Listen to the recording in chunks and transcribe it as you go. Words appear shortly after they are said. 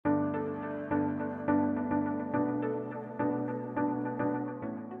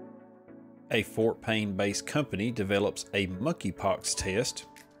A Fort Payne-based company develops a MonkeyPox test.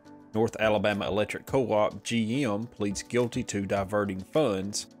 North Alabama Electric Co-op GM pleads guilty to diverting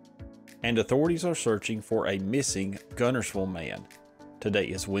funds. And authorities are searching for a missing Guntersville man. Today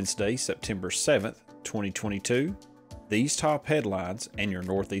is Wednesday, September 7th, 2022. These top headlines and your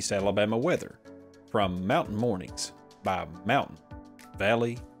Northeast Alabama weather from Mountain Mornings by Mountain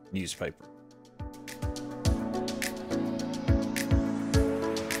Valley Newspaper.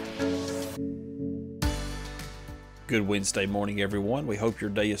 Good Wednesday morning, everyone. We hope your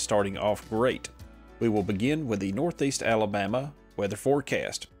day is starting off great. We will begin with the Northeast Alabama weather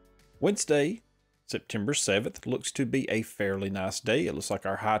forecast. Wednesday, September 7th, looks to be a fairly nice day. It looks like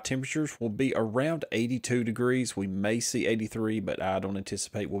our high temperatures will be around 82 degrees. We may see 83, but I don't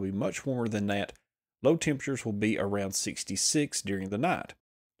anticipate will be much warmer than that. Low temperatures will be around 66 during the night.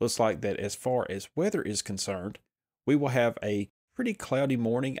 Looks like that as far as weather is concerned, we will have a pretty cloudy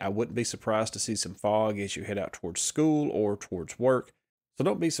morning. I wouldn't be surprised to see some fog as you head out towards school or towards work. So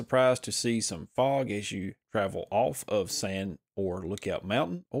don't be surprised to see some fog as you travel off of Sand or Lookout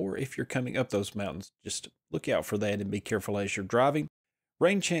Mountain, or if you're coming up those mountains, just look out for that and be careful as you're driving.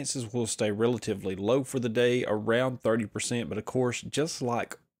 Rain chances will stay relatively low for the day, around 30%, but of course, just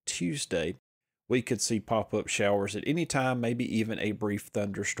like Tuesday, we could see pop-up showers at any time, maybe even a brief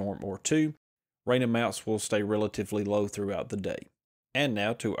thunderstorm or two. Rain amounts will stay relatively low throughout the day. And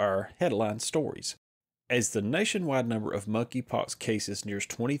now to our headline stories. As the nationwide number of monkeypox cases nears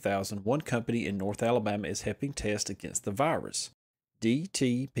 20,000, one company in North Alabama is helping test against the virus.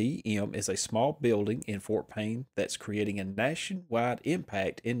 DTPM is a small building in Fort Payne that's creating a nationwide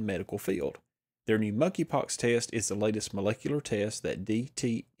impact in medical field. Their new monkeypox test is the latest molecular test that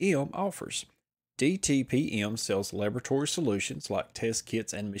DTM offers. DTPM sells laboratory solutions like test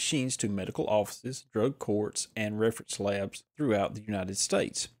kits and machines to medical offices, drug courts, and reference labs throughout the United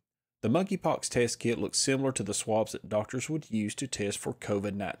States. The monkeypox test kit looks similar to the swabs that doctors would use to test for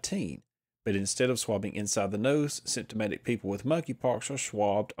COVID-19, but instead of swabbing inside the nose, symptomatic people with monkeypox are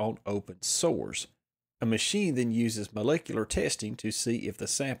swabbed on open sores. A machine then uses molecular testing to see if the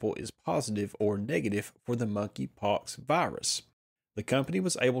sample is positive or negative for the monkeypox virus. The company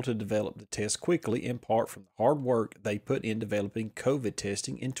was able to develop the test quickly in part from the hard work they put in developing COVID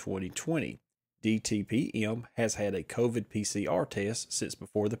testing in 2020. DTPM has had a COVID PCR test since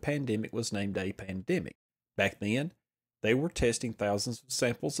before the pandemic was named a pandemic. Back then, they were testing thousands of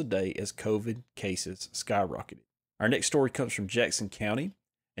samples a day as COVID cases skyrocketed. Our next story comes from Jackson County.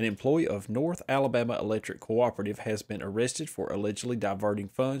 An employee of North Alabama Electric Cooperative has been arrested for allegedly diverting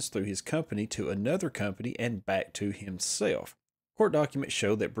funds through his company to another company and back to himself. Court documents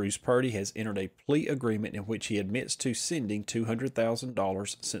show that Bruce Purdy has entered a plea agreement in which he admits to sending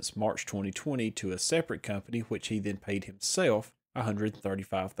 $200,000 since March 2020 to a separate company, which he then paid himself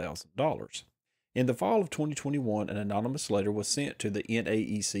 $135,000. In the fall of 2021, an anonymous letter was sent to the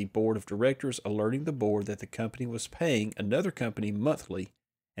NAEC Board of Directors alerting the board that the company was paying another company monthly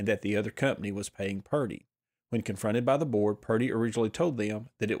and that the other company was paying Purdy. When confronted by the board, Purdy originally told them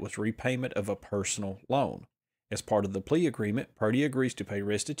that it was repayment of a personal loan. As part of the plea agreement, Purdy agrees to pay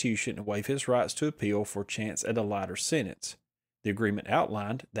restitution and waive his rights to appeal for chance at a lighter sentence. The agreement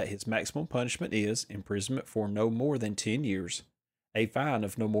outlined that his maximum punishment is imprisonment for no more than 10 years, a fine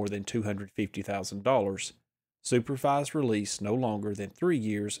of no more than $250,000, supervised release no longer than 3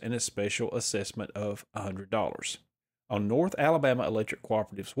 years, and a special assessment of $100. On North Alabama Electric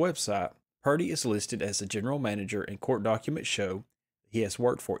Cooperative's website, Purdy is listed as the general manager, and court documents show he has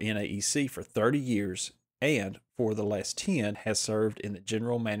worked for NAEC for 30 years and for the last 10 has served in the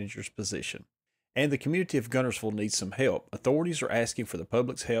general manager's position. And the community of Guntersville needs some help. Authorities are asking for the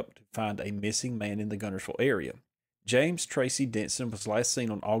public's help to find a missing man in the Guntersville area. James Tracy Denson was last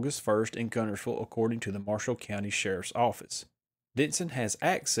seen on August 1st in Guntersville, according to the Marshall County Sheriff's Office. Denson has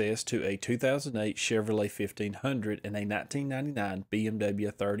access to a 2008 Chevrolet 1500 and a 1999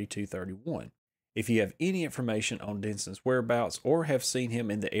 BMW 3231. If you have any information on Denson's whereabouts or have seen him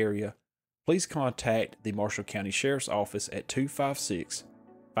in the area, please contact the Marshall County Sheriff's Office at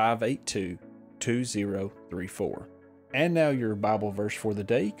 256-582-2034. And now your Bible verse for the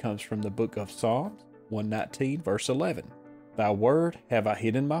day comes from the book of Psalms 119, verse 11. Thy word have I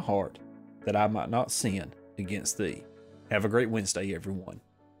hid in my heart, that I might not sin against thee. Have a great Wednesday, everyone.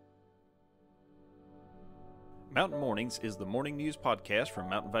 Mountain Mornings is the morning news podcast from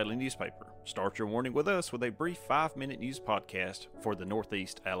Mountain Valley Newspaper. Start your morning with us with a brief 5-minute news podcast for the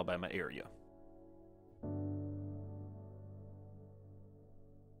Northeast Alabama area.